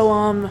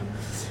 So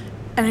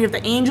and you have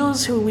the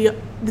Angels, who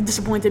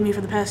disappointed me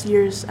for the past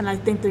years, and I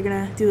think they're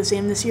gonna do the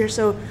same this year.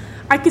 So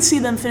I could see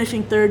them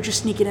finishing third,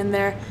 just sneaking in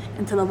there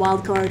into the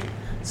wild card.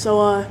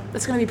 So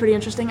that's gonna be pretty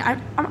interesting.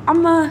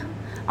 I'm a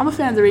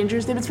fan of the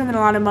Rangers. They've been spending a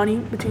lot of money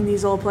between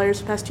these old players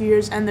the past 2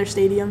 years and their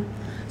stadium.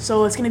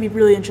 So it's gonna be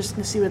really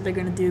interesting to see what they're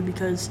gonna do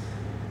because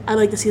I'd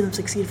like to see them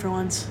succeed for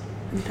once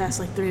in the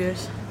past 3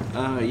 years.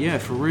 Yeah,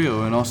 for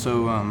real, and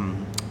also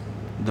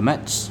the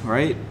Mets,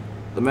 right?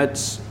 The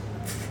Mets.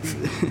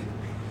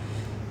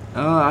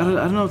 I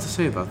don't know what to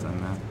say about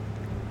them, man.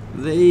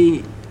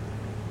 They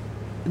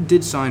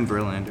did sign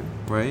Verlander,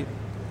 right?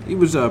 He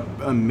was an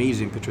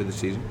amazing pitcher this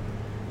season.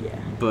 Yeah.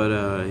 But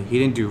he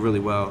didn't do really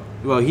well.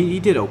 Well, he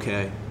did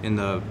okay in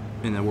the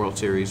World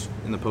Series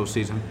in the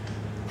postseason.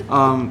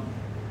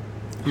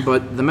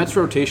 But the Mets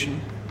rotation,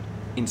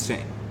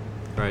 insane,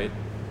 right?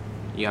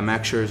 You got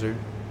Max Scherzer,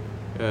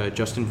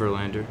 Justin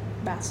Verlander,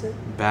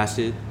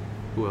 Bassett.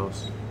 Who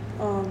else?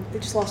 They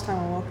just lost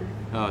Taijuan Walker.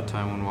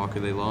 Taijuan Walker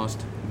they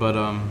lost. But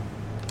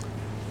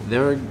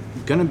they're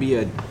going to be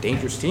a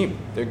dangerous team.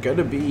 They're going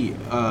to be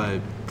a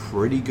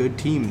pretty good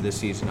team this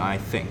season, I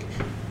think.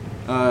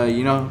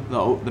 You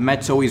know, the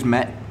Mets always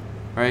met,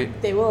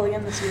 right? They will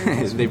again this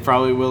year. They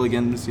probably will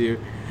again this year.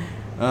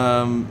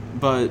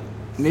 But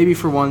maybe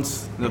for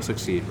once they'll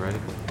succeed, right?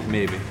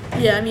 Maybe.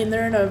 Yeah, I mean,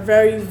 they're in a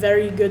very,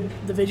 very good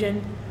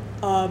division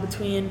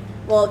between,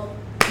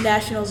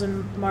 Nationals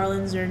and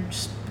Marlins are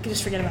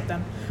just forget about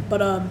them.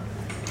 But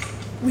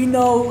we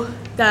know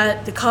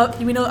that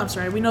we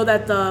know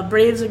that the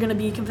Braves are going to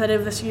be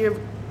competitive this year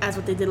as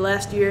what they did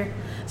last year.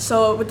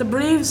 So with the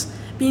Braves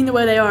being the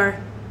way they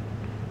are,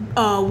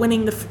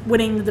 winning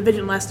the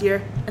division last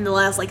year in the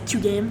last 2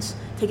 games,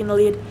 taking the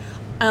lead,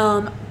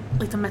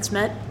 like the Mets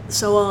met.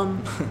 So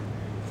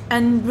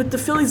and with the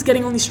Phillies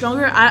getting only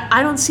stronger,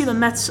 I don't see the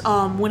Mets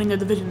winning the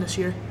division this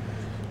year.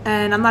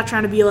 And I'm not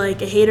trying to be a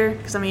hater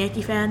because I'm a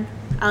Yankee fan.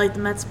 I like the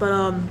Mets, but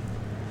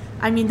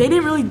I mean, they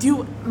didn't really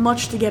do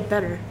much to get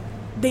better.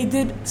 They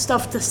did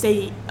stuff to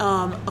stay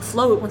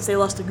afloat once they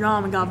lost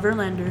DeGrom and got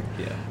Verlander,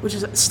 which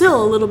is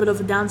still a little bit of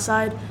a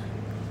downside.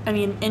 I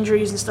mean,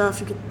 injuries and stuff,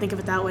 you could think of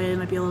it that way. It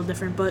might be a little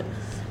different, but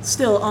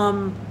still,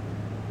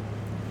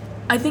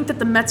 I think that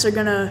the Mets are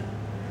gonna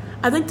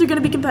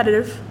be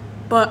competitive,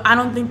 but I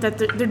don't think that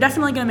they're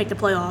definitely gonna make the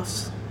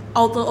playoffs.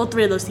 All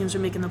 3 of those teams are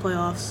making the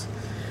playoffs,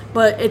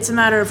 but it's a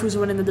matter of who's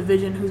winning the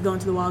division, who's going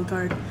to the wild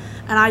card,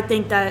 and I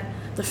think that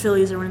the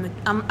Phillies are winning the.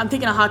 I'm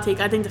taking a hot take.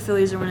 I think the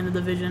Phillies are winning the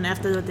division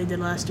after what they did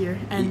last year,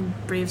 and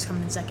Braves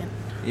coming in second.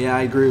 Yeah,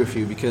 I agree with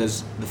you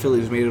because the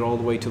Phillies made it all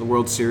the way to the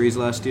World Series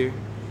last year,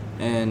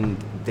 and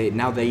they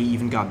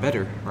even got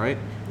better, right?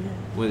 Yeah.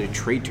 With a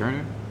Trey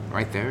Turner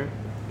right there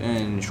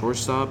and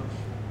shortstop.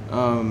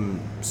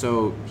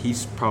 So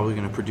he's probably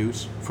going to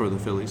produce for the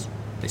Phillies.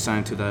 They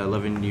signed to that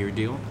 11-year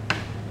deal.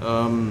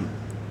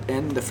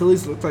 And the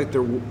Phillies look like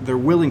they're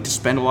willing to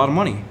spend a lot of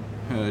money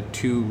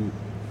to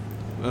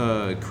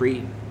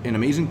create an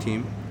amazing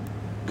team.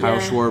 Kyle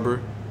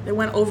Schwarber. They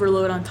went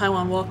overload on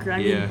Taijuan Walker.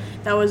 I mean,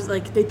 that was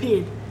like they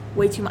paid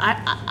way too much.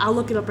 I'll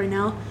look it up right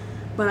now,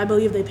 but I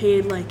believe they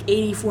paid like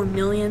 $84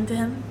 million to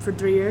him for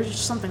 3 years, or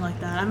something like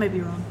that. I might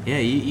be wrong. Yeah,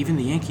 even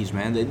the Yankees,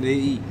 man.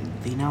 They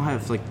now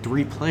have like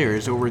 3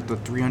 players over the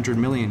 $300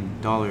 million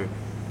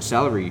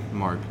salary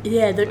mark.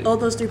 Yeah, all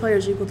those 3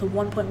 players are equal to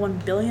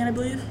 $1.1 billion, I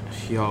believe.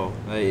 Yo,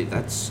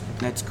 that's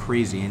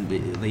crazy, and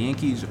the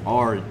Yankees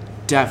are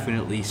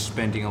definitely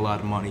spending a lot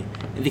of money,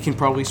 and they can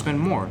probably spend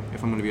more.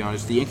 If I'm going to be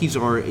honest, the Yankees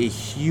are a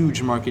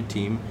huge market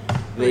team.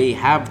 They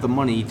have the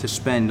money to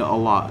spend a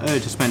lot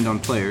to spend on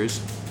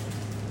players,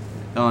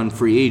 on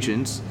free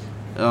agents,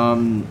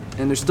 and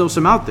there's still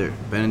some out there.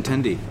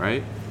 Benintendi,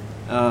 right?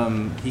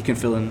 He can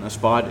fill in a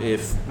spot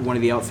if one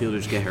of the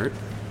outfielders get hurt,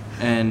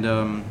 and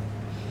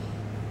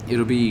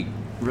it'll be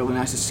really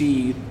nice to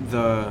see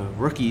the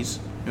rookies,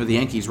 the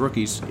Yankees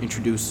rookies,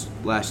 introduced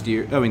this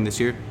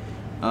year,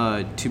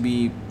 to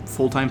be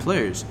full-time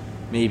players.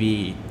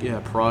 Maybe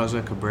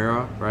Peraza,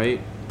 Cabrera,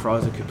 right?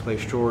 Peraza could play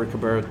short,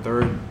 Cabrera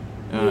third,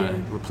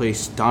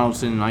 replace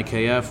Donaldson and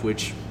IKF,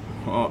 which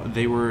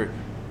they were.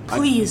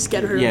 Please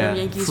get her in the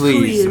Yankees.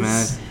 Please,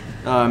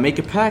 man. Make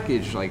a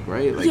package, like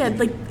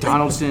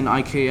Donaldson,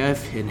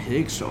 IKF, and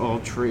Hicks all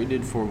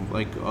traded for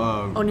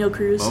O'Neal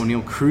Cruz.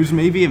 O'Neal Cruz,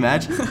 maybe,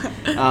 imagine.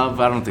 But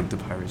I don't think the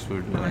Pirates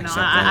would accept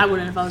that. I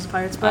wouldn't if I was the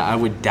Pirates. But I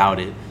would doubt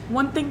it.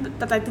 One thing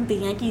that I think the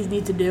Yankees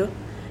need to do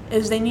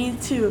is they need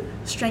to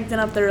strengthen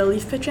up their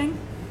relief pitching.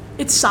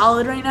 It's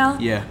solid right now,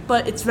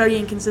 but it's very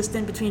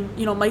inconsistent between,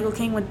 Michael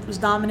King was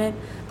dominant,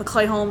 but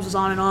Clay Holmes was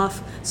on and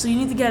off. So you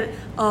need to get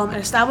an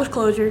established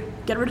closer,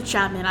 get rid of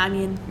Chapman. I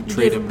mean,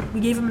 we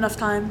gave him enough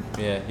time.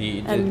 Yeah,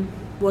 he did. And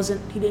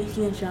he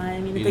didn't shine. I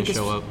mean, he didn't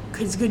show up.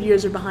 His good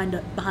years are behind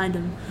him.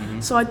 Mm-hmm.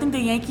 So I think the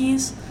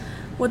Yankees,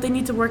 what they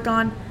need to work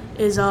on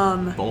is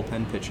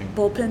bullpen pitching.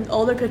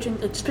 All their pitching,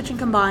 it's pitching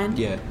combined.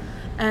 Yeah.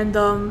 And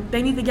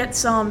they need to get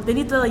some. They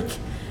need to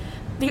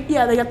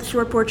they got the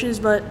short porches,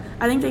 but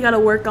I think they got to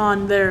work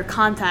on their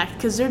contact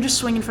because they're just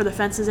swinging for the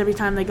fences every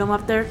time they come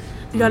up there.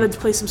 You got to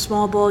play some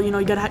small ball. You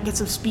got to get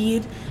some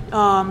speed,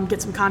 get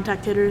some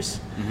contact hitters,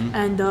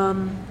 and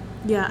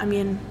I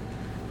mean,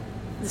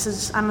 this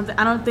is.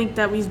 I don't think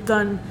that we've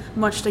done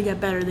much to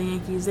get better. The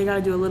Yankees, they got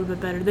to do a little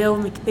bit better.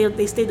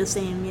 They stayed the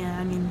same. Yeah,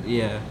 I mean.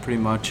 Yeah, pretty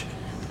much,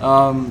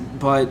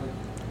 but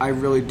I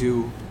really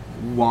do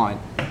want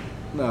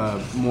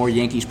more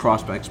Yankees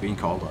prospects being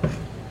called up.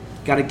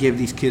 Got to give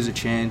these kids a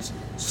chance,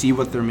 see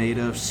what they're made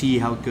of, see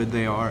how good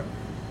they are,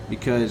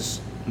 because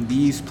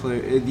these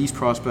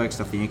prospects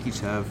that the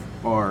Yankees have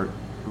are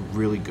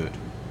really good,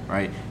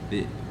 right?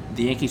 The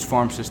Yankees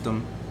farm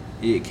system,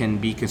 it can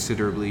be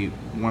considerably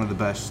one of the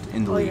best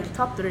in the league. Yeah,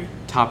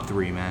 Top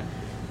three, man.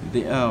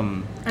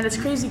 And it's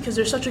crazy because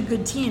they're such a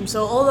good team.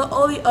 So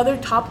all the other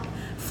top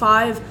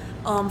 5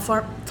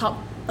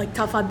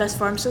 top 5 best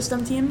farm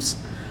system teams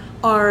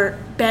are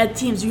bad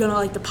teams. You're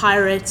gonna the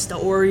Pirates, the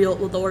Orioles.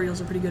 Well, the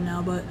Orioles are pretty good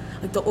now, but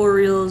the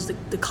Orioles,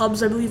 the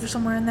Cubs, I believe, are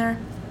somewhere in there.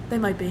 They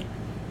might be.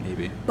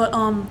 Maybe. But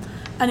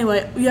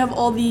anyway, we have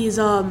all these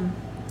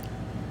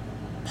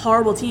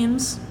horrible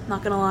teams.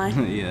 Not gonna lie.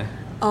 Yeah.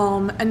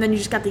 And then you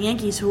just got the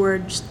Yankees, who are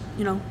just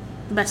the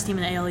best team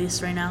in the AL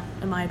East right now,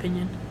 in my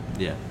opinion.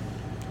 Yeah.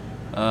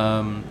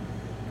 The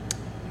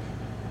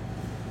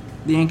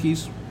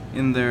Yankees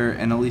in their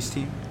NL East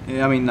team.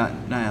 I mean, not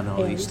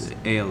NL East,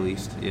 AL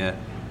East. Yeah.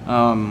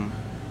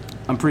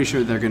 I'm pretty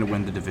sure they're going to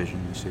win the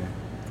division this year.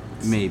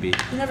 Maybe.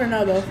 You never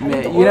know, though.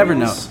 You never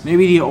know.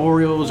 Maybe the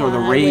Orioles or the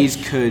Rays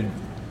could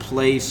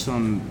play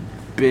some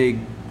big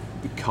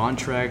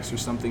contracts or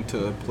something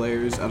to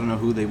players. I don't know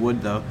who they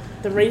would, though.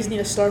 The Rays need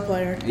a star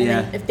player.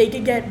 And if they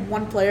could get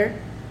one player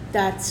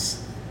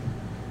that's,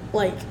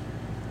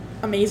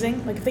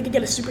 amazing, if they could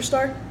get a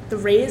superstar, the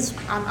Rays,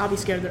 I'll be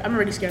scared. I'm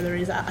already scared of the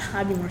Rays.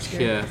 I'd be more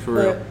scared. Yeah, for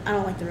real. I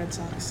don't like the Red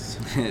Sox.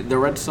 The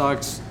Red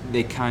Sox,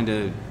 they kind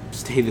of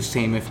stay the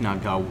same, if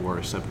not got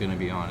worse, I'm going to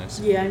be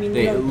honest. Yeah, I mean...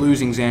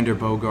 losing Xander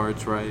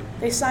Bogaerts, right?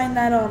 They signed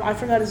that, I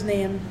forgot his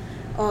name.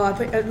 I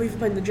believe he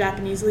played in the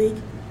Japanese league.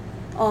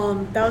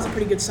 That was a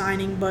pretty good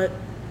signing, but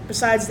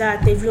besides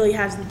that, they really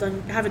haven't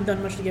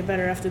done much to get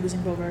better after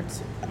losing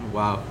Bogaerts.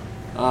 Wow.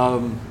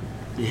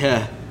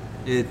 Yeah,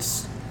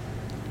 it's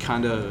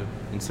kind of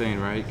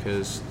insane, right?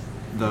 Because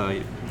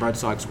the Red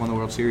Sox won the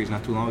World Series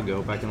not too long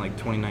ago, back in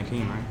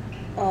 2019, right?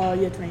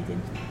 Yeah,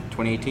 2018.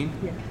 2018?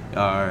 Yeah.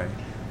 All right.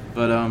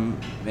 But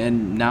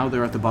and now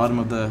they're at the bottom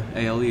of the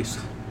AL East.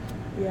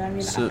 Yeah, I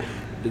mean. So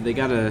they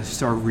gotta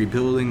start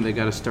rebuilding. They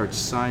gotta start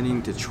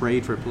signing to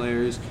trade for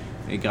players.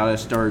 They gotta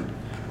start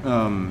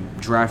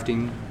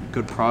drafting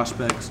good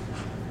prospects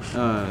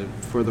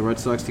for the Red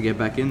Sox to get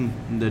back in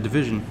the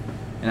division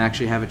and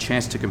actually have a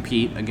chance to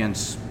compete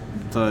against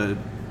the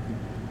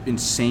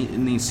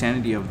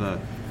insanity of the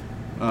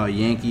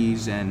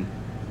Yankees and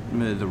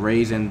the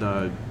Rays and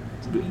the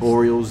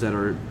Orioles that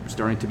are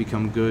starting to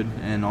become good,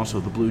 and also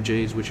the Blue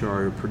Jays, which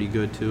are pretty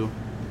good too.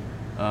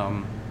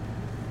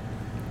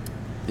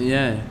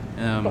 The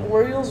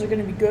Orioles are going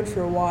to be good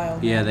for a while.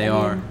 Yeah, they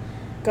are.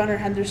 Gunnar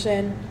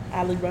Henderson,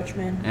 Adley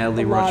Rutschman,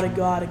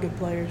 lot of good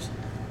players.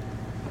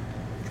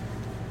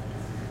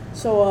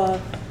 So,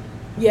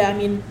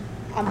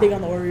 I'm big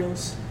on the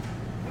Orioles.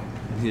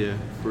 Yeah,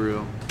 for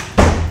real.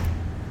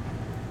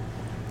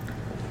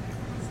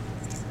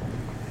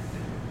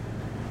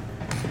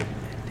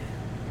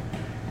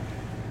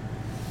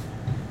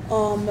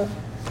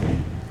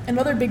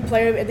 Another big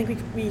player I think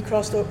we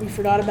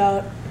forgot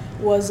about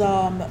was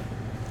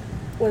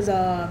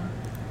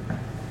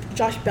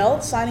Josh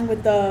Bell signing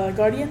with the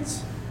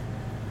Guardians.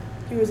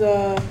 He was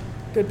a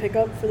good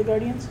pickup for the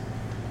Guardians.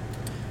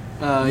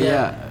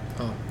 Yeah.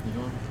 Oh, you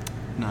going?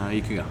 No,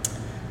 you can go.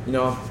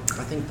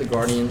 I think the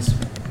Guardians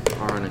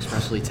are an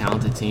especially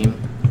talented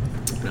team.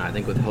 I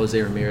think with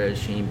Jose Ramirez,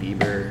 Shane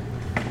Bieber,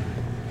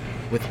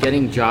 with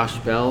getting Josh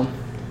Bell,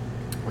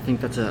 I think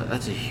that's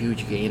a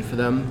huge gain for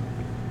them.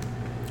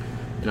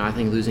 I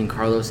think losing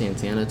Carlos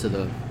Santana to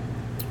the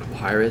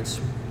Pirates,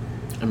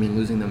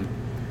 losing them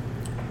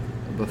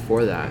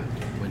before that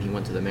when he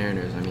went to the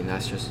Mariners,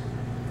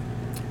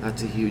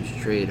 that's a huge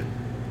trade.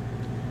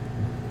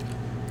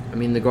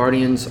 The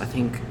Guardians, I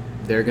think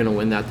they're going to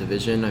win that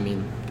division.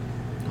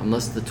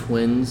 Unless the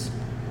Twins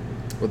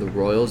or the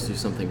Royals do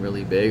something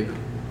really big,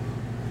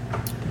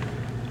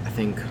 I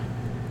think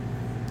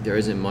there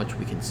isn't much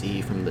we can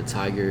see from the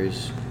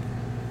Tigers.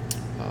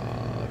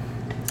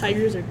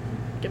 Tigers are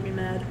get me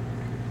mad.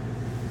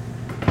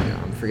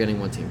 Yeah, I'm forgetting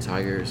one team.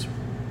 Tigers,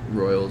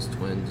 Royals,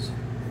 Twins,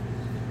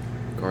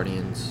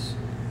 Guardians.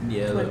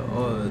 Yeah,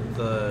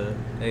 the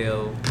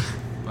AL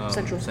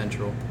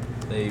Central.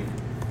 They've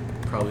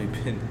probably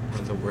been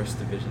one of the worst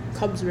divisions.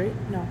 Cubs, right?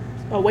 No.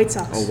 Oh, White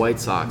Sox. White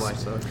Sox.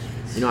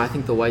 White I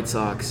think the White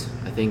Sox,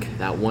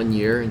 that 1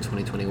 year in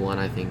 2021,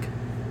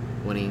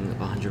 winning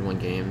 101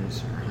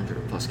 games or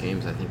 100 plus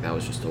games, I think that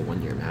was just a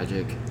 1 year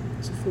magic.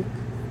 It's a fluke.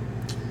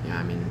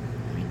 Yeah,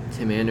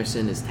 Tim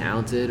Anderson is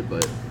talented,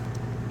 but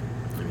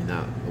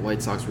the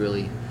White Sox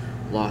really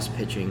lost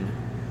pitching.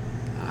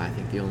 I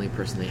think the only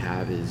person they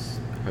have is,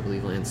 I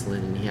believe, Lance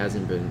Lynn, and he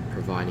hasn't been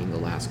providing the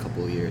last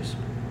couple of years.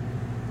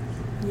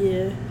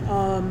 Yeah.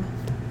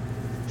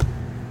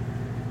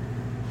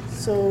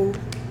 So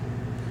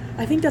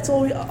I think that's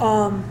all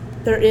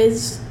there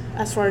is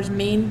as far as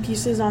main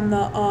pieces on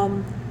the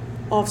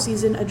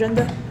off-season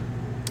agenda.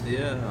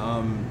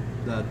 Yeah,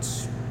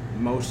 that's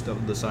most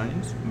of the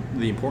signings,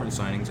 the important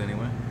signings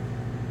anyway.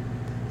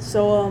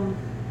 So,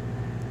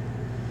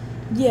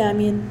 I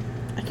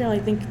can't really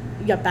think.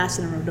 You got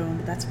Bassett and Rodon,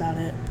 but that's about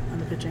it on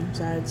the pitching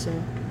side. So,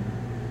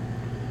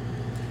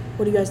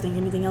 what do you guys think?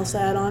 Anything else to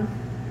add on?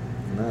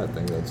 No, I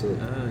think that's it.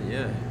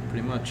 Yeah,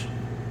 pretty much.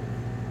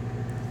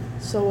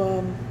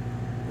 So,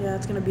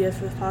 that's going to be it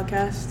for the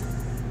podcast.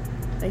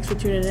 Thanks for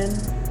tuning in.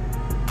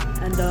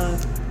 And,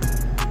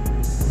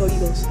 go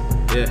Eagles.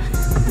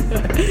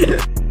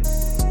 Yeah.